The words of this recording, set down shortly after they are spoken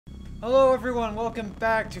Hello everyone, welcome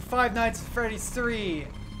back to Five Nights at Freddy's 3.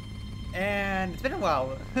 And it's been a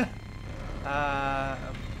while. uh,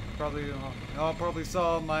 probably, y'all probably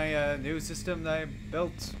saw my new system that I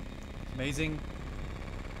built. Amazing.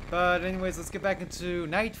 But anyways, let's get back into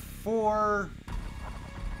night 4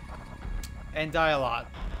 and die a lot.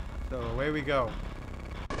 So away we go.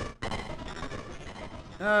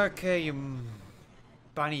 Okay, you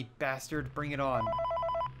bunny bastard, bring it on.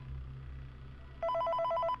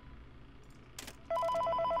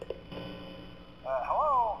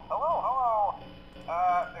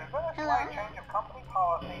 There's been a slight change of company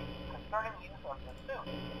policy concerning use of the suit.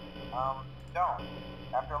 Don't.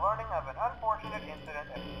 After learning of an unfortunate incident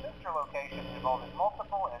at the sister location involving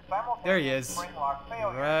multiple and simultaneous spring lock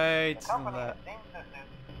failures, the company has deemed the suit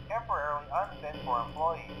temporarily unfit for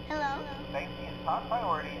employees. Safety is top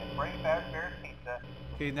priority at Freddy Fazbear's Pizza.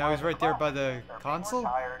 Okay, now he's right there by the console.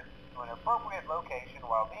 Retired to an appropriate location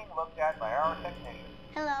while being looked at by our technicians.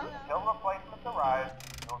 Until replacements arrive,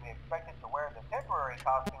 you will be expected to wear the temporary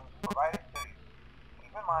costumes provided to you.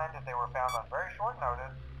 Keep in mind that they were found on very short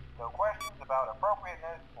notice, so questions about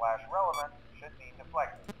appropriateness/relevance should be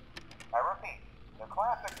deflected. I repeat, the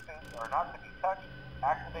classic suits are not to be touched,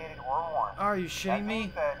 activated, or worn. Are you shitting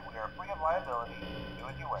me? That being said, we are free of liability.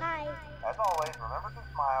 Do as you wish. Hi. As always, remember to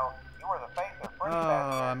smile. You are the face of Freddy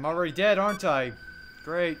Fazbear. I'm already dead, aren't I?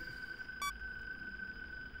 Great.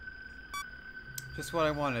 Just what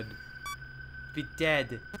I wanted. Be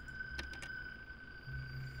dead.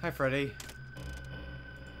 Hi, Freddy.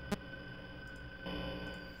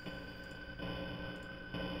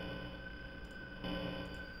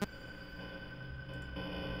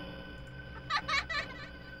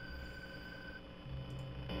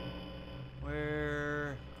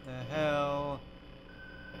 Where the hell?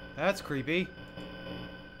 That's creepy.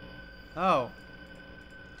 Oh.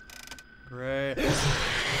 Great.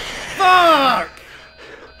 Fuck!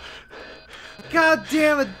 God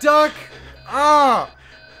damn it, duck! Ah!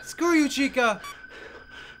 Screw you, Chica!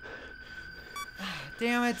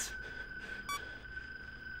 Damn it.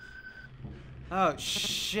 Oh,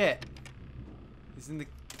 shit. He's in the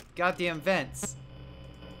goddamn vents.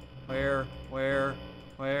 Where?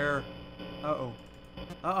 Uh-oh.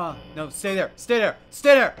 No, stay there. Stay there.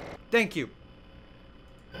 Stay there! Thank you.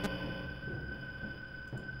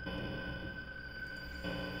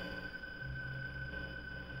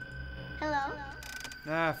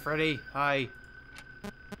 Ah, Freddy. Hi.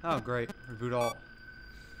 Oh, great. Reboot all.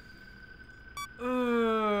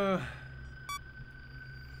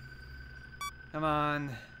 Come on.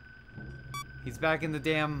 He's back in the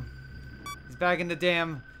damn... He's back in the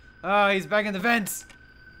damn... Oh, he's back in the vents!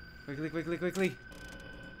 Quickly.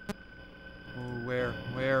 Oh, where?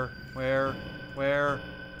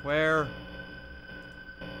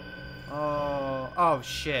 Oh,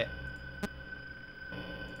 shit.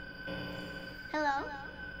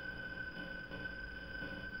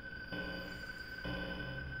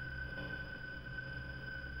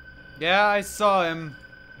 Yeah, I saw him.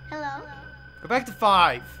 Go back to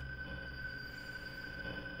 5.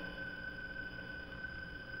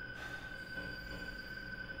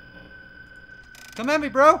 Come at me,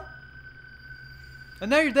 bro. I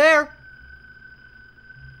know you're there.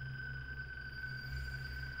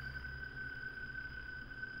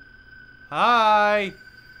 Hi.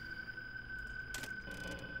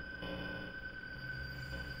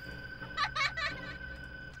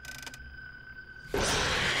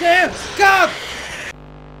 Damn! God!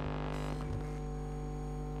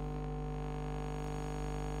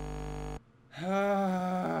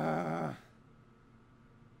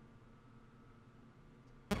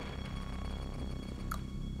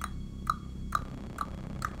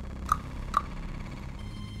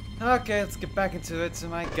 Okay, let's get back into it. Oh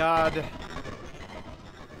my god.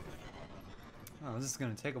 Oh, this is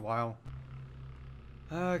gonna take a while.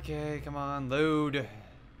 Okay, come on, load.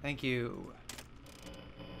 Thank you.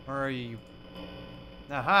 Where are you?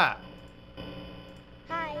 Aha!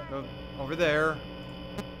 Hi. Go over there.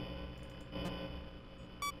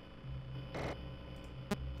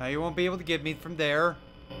 Now you won't be able to get me from there.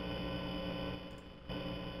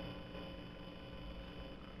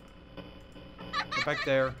 Go back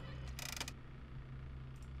there.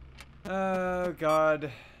 Oh,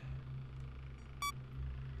 God.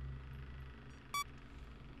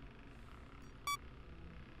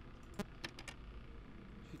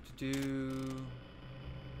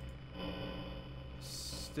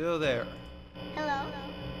 Still there. Hello.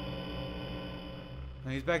 Oh,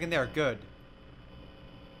 he's back in there. Good.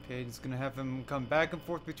 Okay, just gonna have him come back and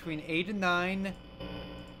forth between 8 and 9.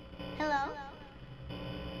 Hello.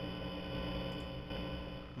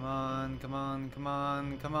 Come Come on, come on, come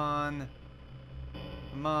on, come on.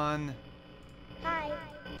 Come on. Hi.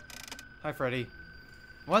 Hi, Freddy.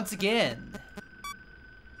 Once again.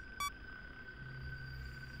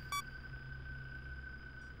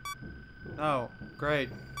 Oh, great.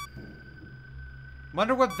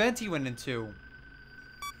 Wonder what vent he went into.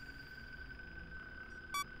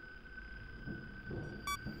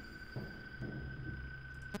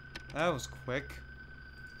 That was quick.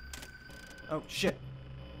 Oh, shit.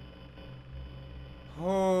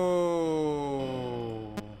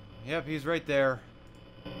 Oh. Yep, he's right there.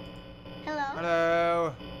 Hello.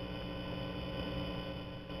 Hello.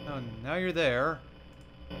 Oh, now you're there.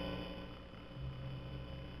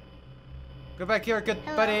 Go back here, good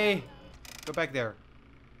Hello. buddy. Go back there.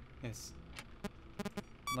 Yes.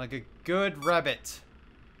 Like a good rabbit.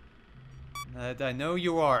 That I know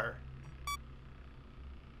you are.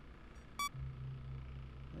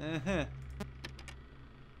 Uh-huh.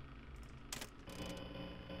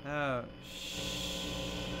 Oh, shh.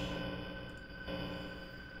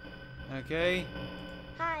 Okay.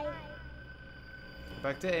 Hi.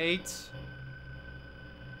 Back to 8.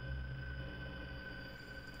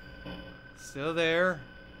 Still there.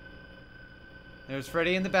 There's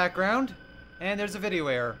Freddy in the background. And there's a video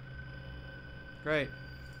error. Great.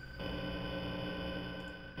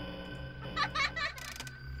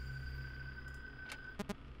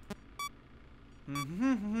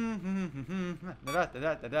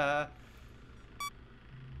 Da-da-da-da-da.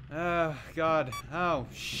 Oh, God. Oh,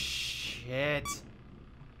 shit.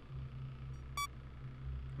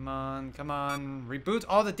 Come on, come on. Reboot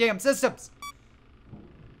all the damn systems!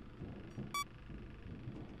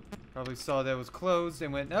 Probably saw that it was closed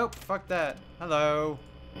and went, nope, fuck that. Hello.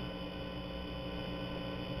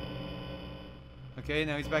 Okay,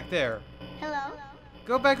 now he's back there. Hello.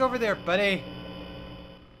 Go back over there, buddy.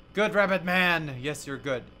 Good, Rabbit Man. Yes, you're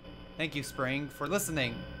good. Thank you, Spring, for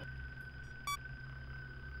listening.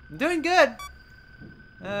 I'm doing good.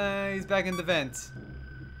 He's back in the vent.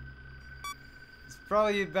 He's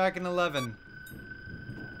probably back in 11.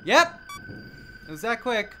 Yep. It was that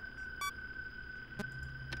quick.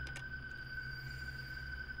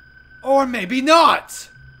 Or maybe not!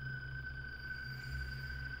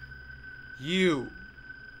 You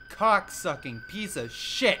cock-sucking piece of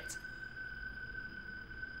shit!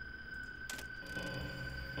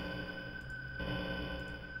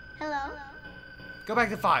 Hello. Go back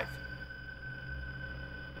to 5.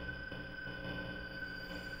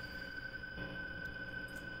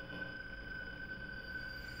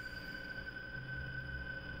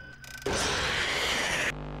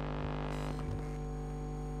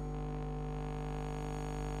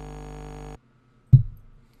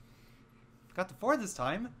 Got to 4 this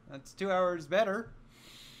time. That's 2 hours better.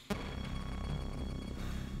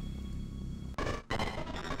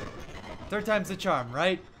 Third time's the charm,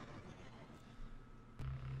 right?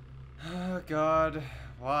 Oh, God.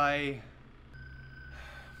 Why?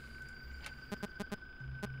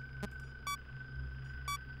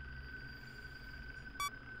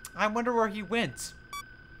 I wonder where he went.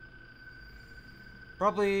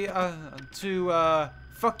 Probably, to,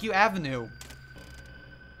 Fuck You Avenue.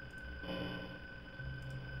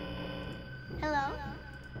 Hello.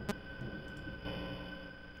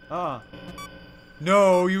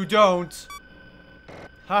 No, you don't.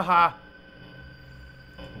 Haha.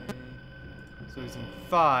 Okay. So he's in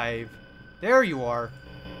 5. There you are.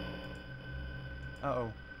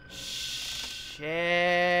 Uh-oh. Shit.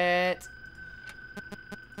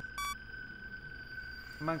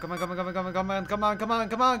 Come on, come on, come on, come on, come on, come on, come on, come on,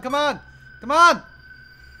 come on, come on, come on!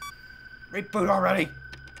 Reboot already.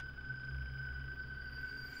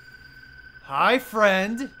 Hi,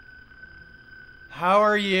 friend. How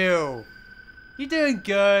are you? You doing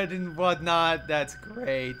good and whatnot? That's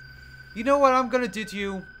great. You know what I'm gonna do to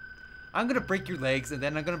you? I'm gonna break your legs and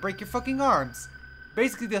then I'm gonna break your fucking arms.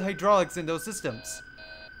 Basically the hydraulics in those systems.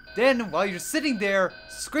 Then, while you're sitting there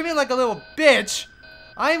screaming like a little bitch,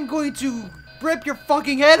 I'm going to rip your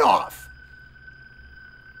fucking head off.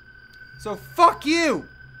 So fuck you.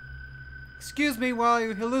 Excuse me while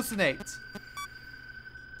you hallucinate.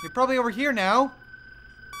 You're probably over here now.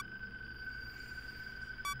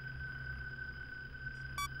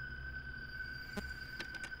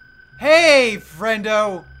 Hey,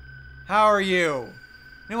 friendo! How are you?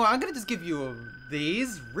 You know what, I'm gonna just give you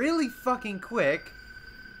these really fucking quick.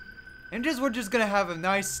 And we're just gonna have a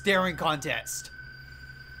nice staring contest.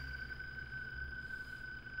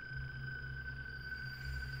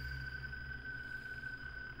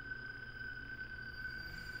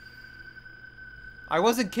 I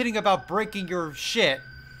wasn't kidding about breaking your shit.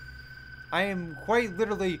 I am quite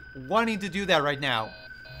literally wanting to do that right now.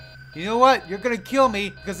 You know what? You're gonna kill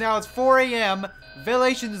me because now it's 4 a.m.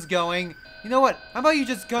 Ventilation is going. You know what? How about you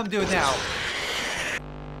just come do it now?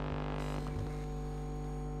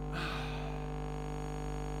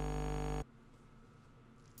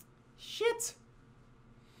 Shit.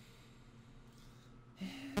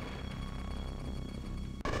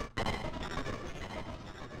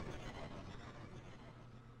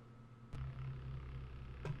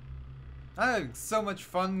 I'm having so much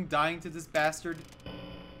fun dying to this bastard.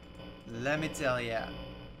 Let me tell ya.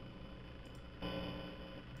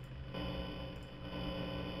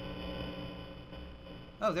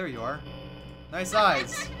 Oh, there you are. Nice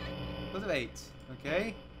eyes. Go to 8.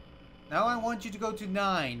 Okay. Now I want you to go to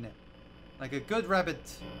 9. Like a good rabbit.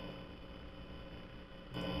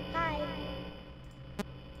 Hi.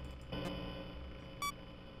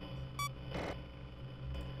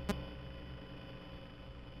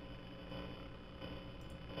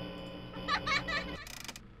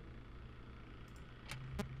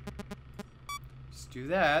 Just do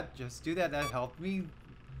that. Just do that. That helped me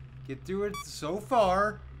get through it so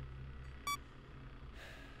far.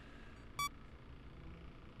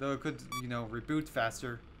 Though it could, you know, reboot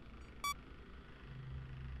faster.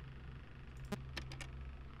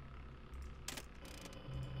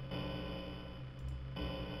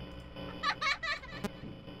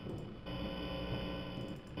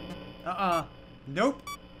 Nope.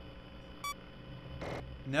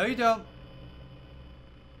 No, you don't.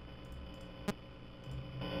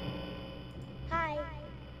 Hi.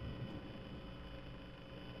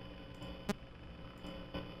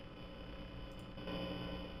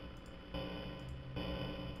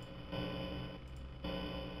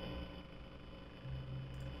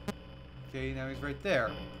 Okay, now he's right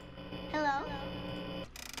there. Hello.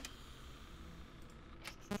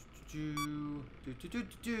 Do do do do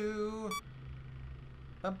do.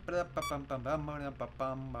 Bum ba bum bum bum bum bum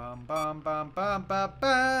bum bum bum bum ba ba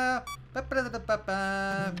ba ba ba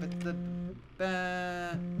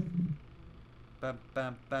ba ba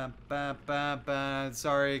ba ba ba ba ba.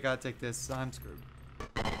 Sorry, gotta take this. I'm screwed.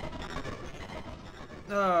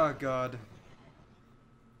 Oh god.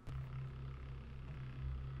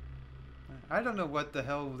 I don't know what the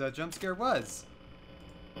hell that jump scare was.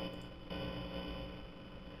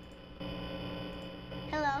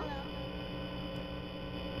 Hello.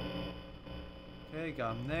 Okay,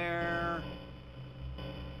 got him there.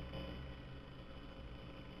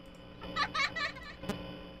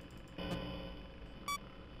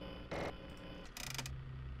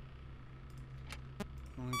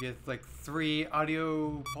 I'm gonna get like 3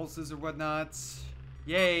 audio pulses or whatnot.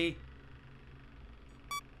 Yay!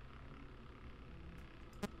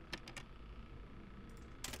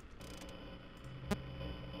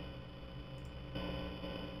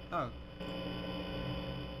 Oh.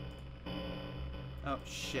 Oh,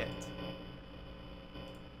 shit.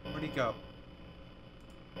 Where'd he go?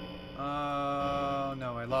 Oh,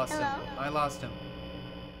 no, I lost him. I lost him.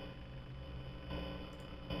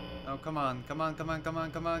 Oh, come on. Come on, come on, come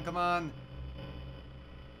on, come on, come on.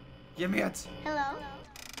 Give me it! Hello.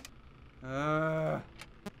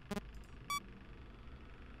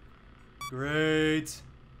 Great.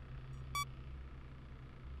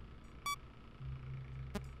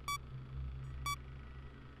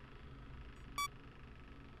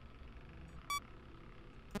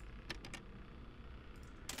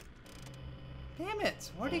 Damn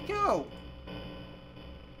it! Where'd he go?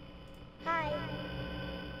 Hi.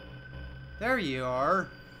 There you are.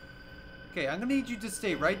 Okay, I'm gonna need you to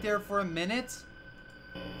stay right there for a minute.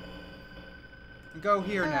 And go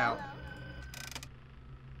here now.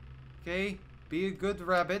 Okay, be a good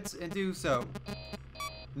rabbit and do so.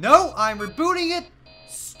 No, I'm rebooting it!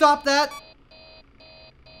 Stop that!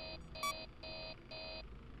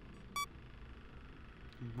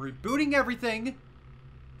 I'm rebooting everything.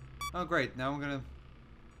 Oh great, now I'm gonna...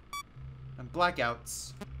 And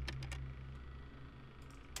blackouts.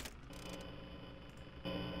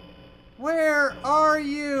 Where are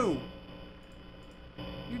you?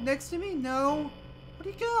 You next to me? No.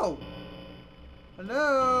 Where'd he go?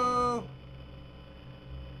 Hello?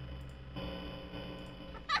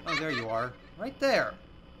 Oh, there you are. Right there.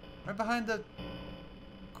 Right behind the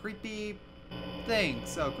creepy thing.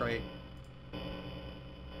 So great.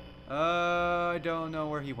 I don't know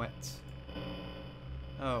where he went.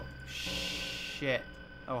 Oh, shit.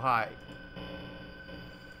 Oh, hi.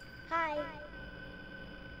 Hi.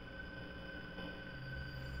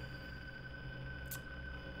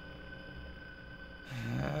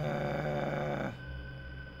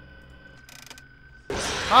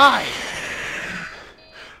 Hi!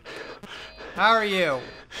 How are you?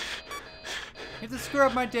 You just screw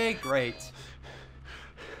up my day? Great.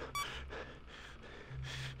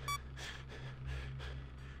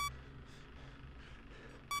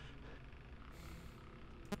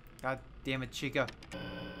 God damn it, Chica.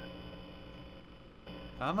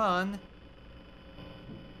 Come on.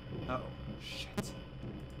 Oh, shit.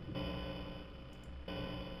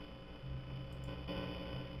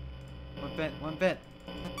 One bit.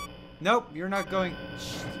 Nope, you're not going.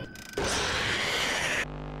 Shit.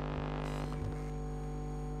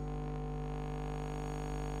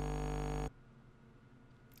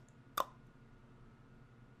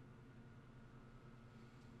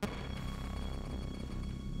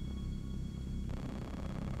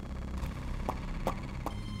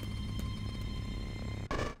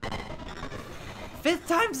 Fifth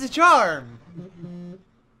time's the charm!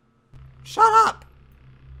 Shut up!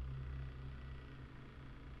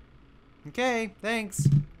 Okay, thanks.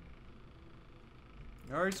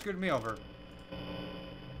 You already screwed me over.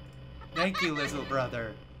 Thank you, little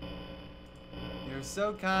brother. You're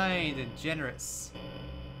so kind and generous.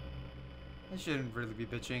 I shouldn't really be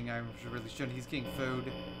bitching. I really shouldn't. He's getting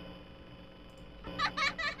food.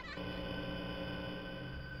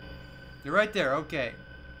 You're right there. Okay.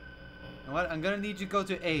 You know what? I'm gonna need you to go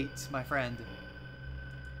to 8, my friend.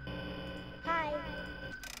 Hi.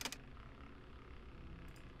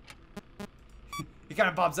 He kind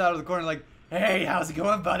of pops out of the corner like, hey, how's it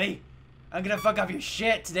going, buddy? I'm gonna fuck up your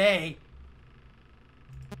shit today.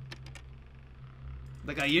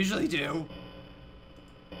 Like I usually do.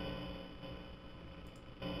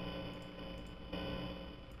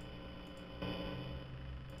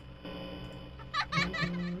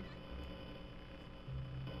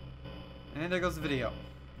 And there goes the video.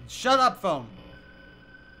 Shut up, phone.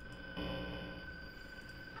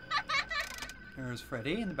 There's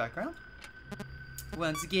Freddy in the background.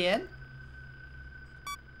 Once again.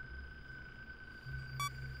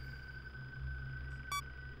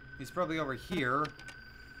 He's probably over here.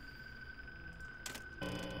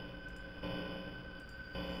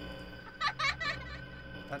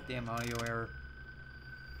 Goddamn audio error.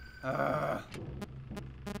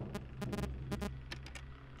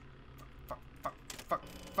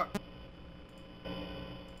 Fuck.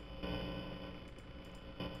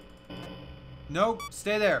 No,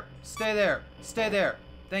 stay there. Stay there. Stay there.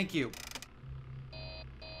 Thank you.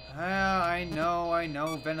 I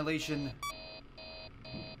know. Ventilation.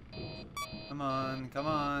 Come on, come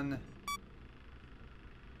on.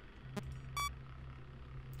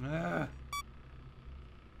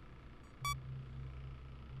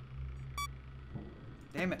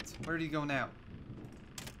 Damn it. Where did he go now?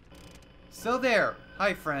 Still there.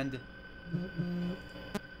 Hi, friend.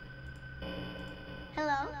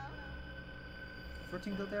 Hello?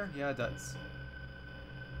 14 go there? Yeah, it does.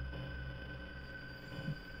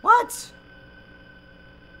 What?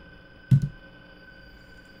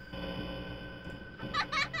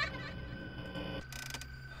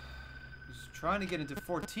 He's trying to get into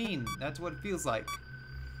 14. That's what it feels like.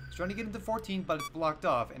 He's trying to get into 14, but it's blocked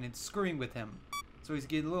off, and it's screwing with him. So he's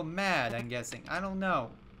getting a little mad, I'm guessing. I don't know.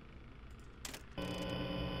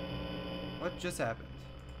 What just happened?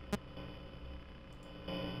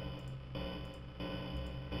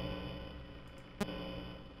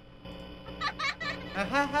 Ha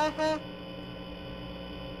ha ha ha!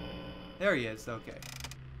 There he is, okay.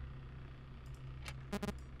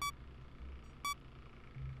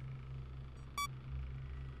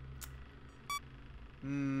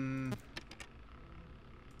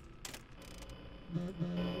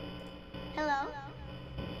 Hello?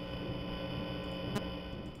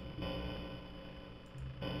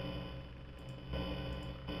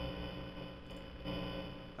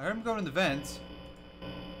 I heard him going in the vent.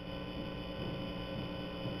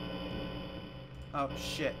 Oh,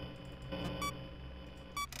 shit.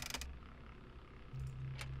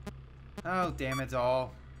 Oh, damn it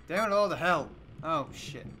all. Damn it all to hell. Oh,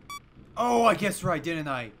 shit. Oh, I guessed right, didn't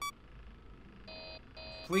I?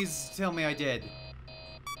 Please tell me I did.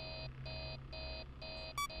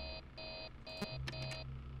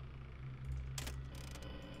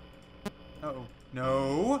 Uh-oh.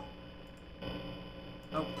 No.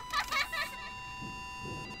 Oh.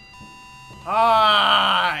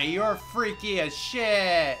 Hi! You're freaky as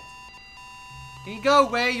shit! Can you go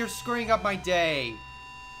away? You're screwing up my day.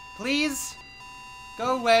 Please?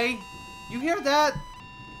 Go away. You hear that?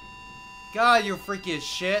 God, you're freaky as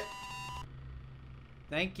shit.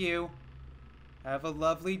 Thank you. Have a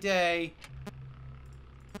lovely day.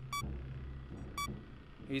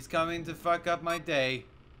 He's coming to fuck up my day.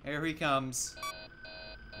 Here he comes.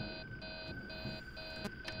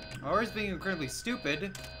 Or he's being incredibly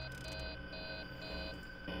stupid.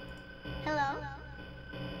 Hello?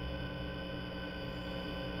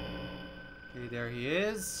 Okay, there he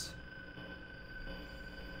is.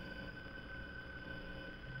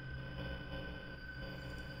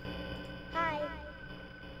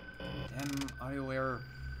 Audio error.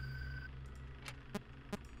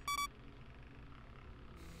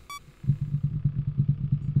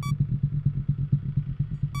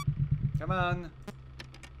 Come on.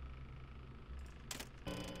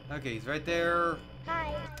 Okay, he's right there.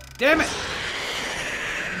 Hi. Damn it!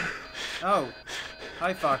 Oh.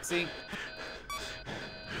 Hi, Foxy.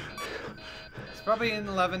 He's probably in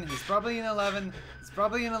 11. He's probably in 11. He's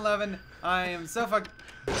probably in 11. I am so fucked.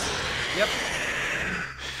 Yep.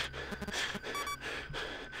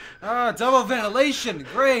 Ah, double ventilation.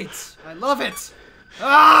 Great. I love it.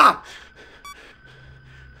 Ah!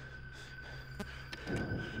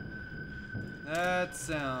 That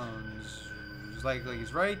sounds like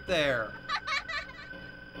he's right there.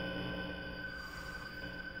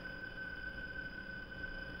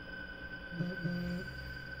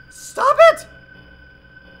 Stop it!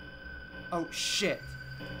 Oh, shit.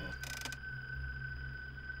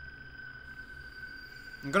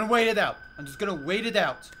 I'm gonna wait it out. I'm just gonna wait it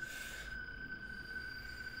out.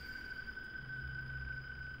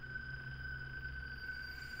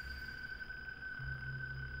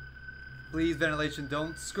 Please, ventilation,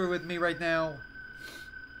 don't screw with me right now.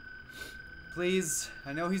 Please,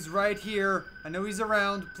 I know he's right here. I know he's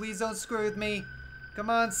around. Please don't screw with me. Come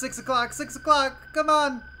on, 6 o'clock, 6 o'clock. Come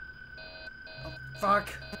on. Oh, fuck.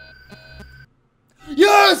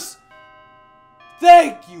 Yes!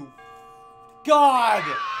 Thank you. God.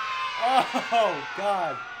 Oh,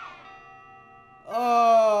 God.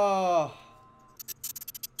 Oh.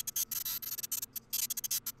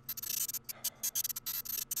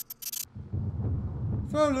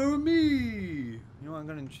 Follow me. You know what, I'm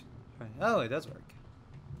gonna try. Oh, it does work.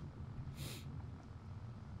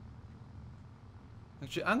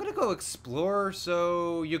 Actually, I'm gonna go explore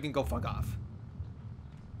so you can go fuck off.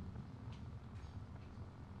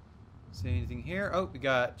 See anything here? Oh, we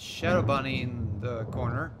got Shadow Bunny in the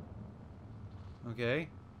corner. Okay.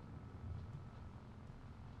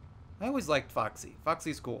 I always liked Foxy.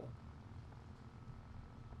 Foxy's cool.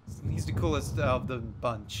 He's the coolest of the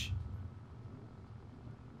bunch.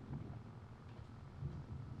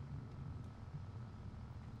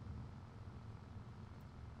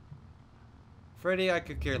 Freddy, I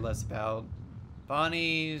could care less about.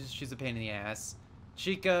 Bonnie, she's a pain in the ass.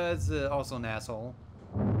 Chica's also an asshole.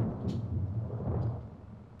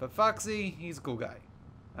 But Foxy, he's a cool guy.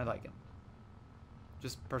 I like him.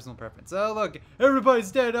 Just personal preference. Oh, look,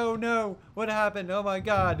 everybody's dead. Oh, no. What happened? Oh, my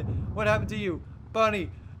God. What happened to you? Bonnie,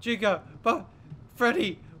 Chica,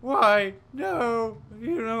 Freddy, why? No.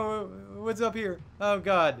 You know, what's up here? Oh,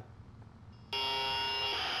 God.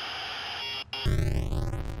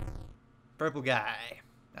 Purple guy.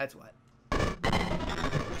 That's what.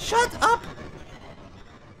 Shut up!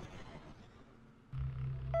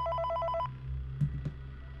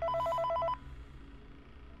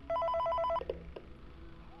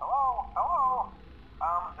 Hello?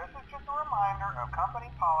 This is just a reminder of company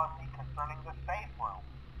policy concerning the safe room.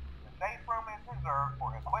 The safe room is reserved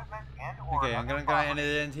for equipment and or okay, I'm gonna go ahead and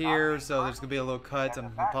end it here, so there's gonna be a little cut. I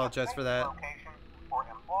apologize for that.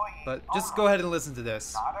 But just go ahead and listen to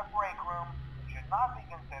this. Not a break room. It should not be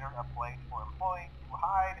considered a place for employees to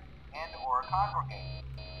hide and or congregate.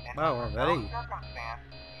 And wow, already. in no circumstance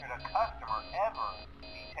should a customer ever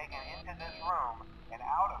be taken into this room and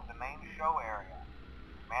out of the main show area.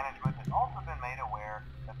 Management has also been made aware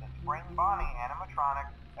that the Spring Bonnie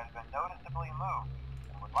animatronic has been noticeably moved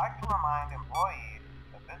and would like to remind employees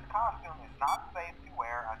that this costume is not safe to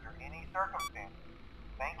wear under any circumstances.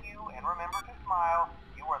 Thank you, and remember to smile.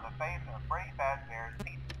 You are the face of Freddy Fazbear's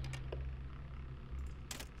Pizza.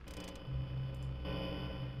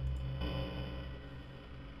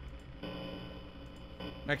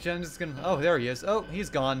 Actually, I'm just gonna... Oh, there he is. Oh,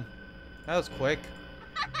 he's gone. That was quick.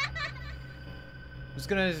 I'm just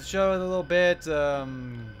gonna show it a little bit.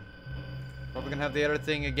 Probably gonna have the other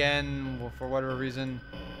thing again for whatever reason.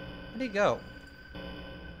 Where'd he go?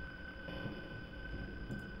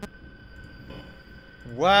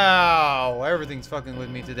 Wow, everything's fucking with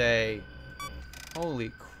me today.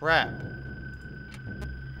 Holy crap.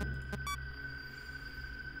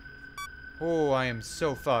 Oh, I am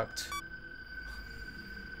so fucked.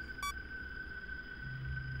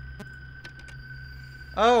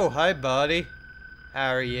 Oh, hi, buddy. How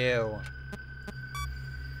are you?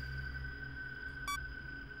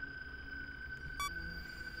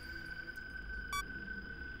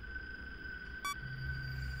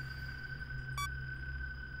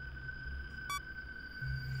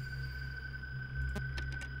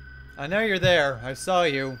 I know you're there. I saw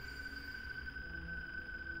you.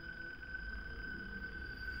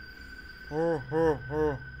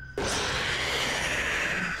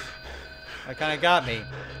 That kind of got me.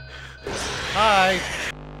 Hi.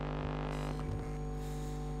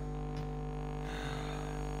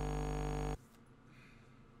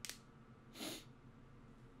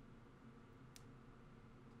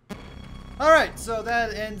 Alright, so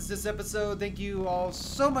that ends this episode. Thank you all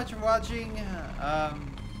so much for watching.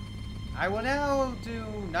 I will now do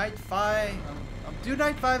night 5. I'll do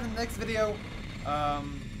night 5 in the next video.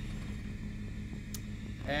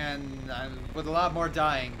 And with a lot more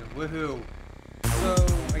dying. Woohoo. So,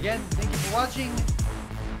 again, thank you for watching.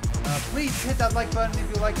 Please hit that like button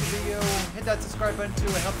if you like the video. Hit that subscribe button too,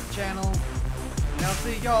 it helps the channel. And I'll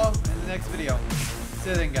see y'all in the next video. See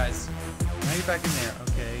you then, guys. Now you're back in there.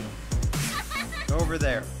 Okay. Go over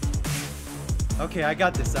there. Okay, I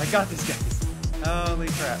got this. I got this, guys. Holy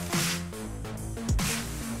crap.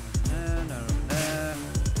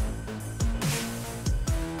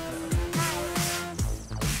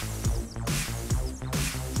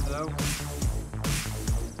 Hello?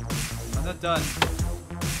 I'm not done.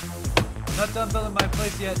 I'm not done building my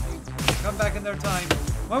place yet. Come back in their time.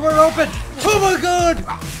 When we're open! Oh my god!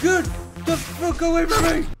 Good! The fuck away from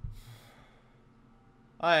me!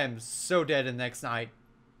 I am so dead in the next night.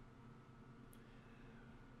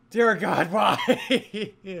 Dear God, why?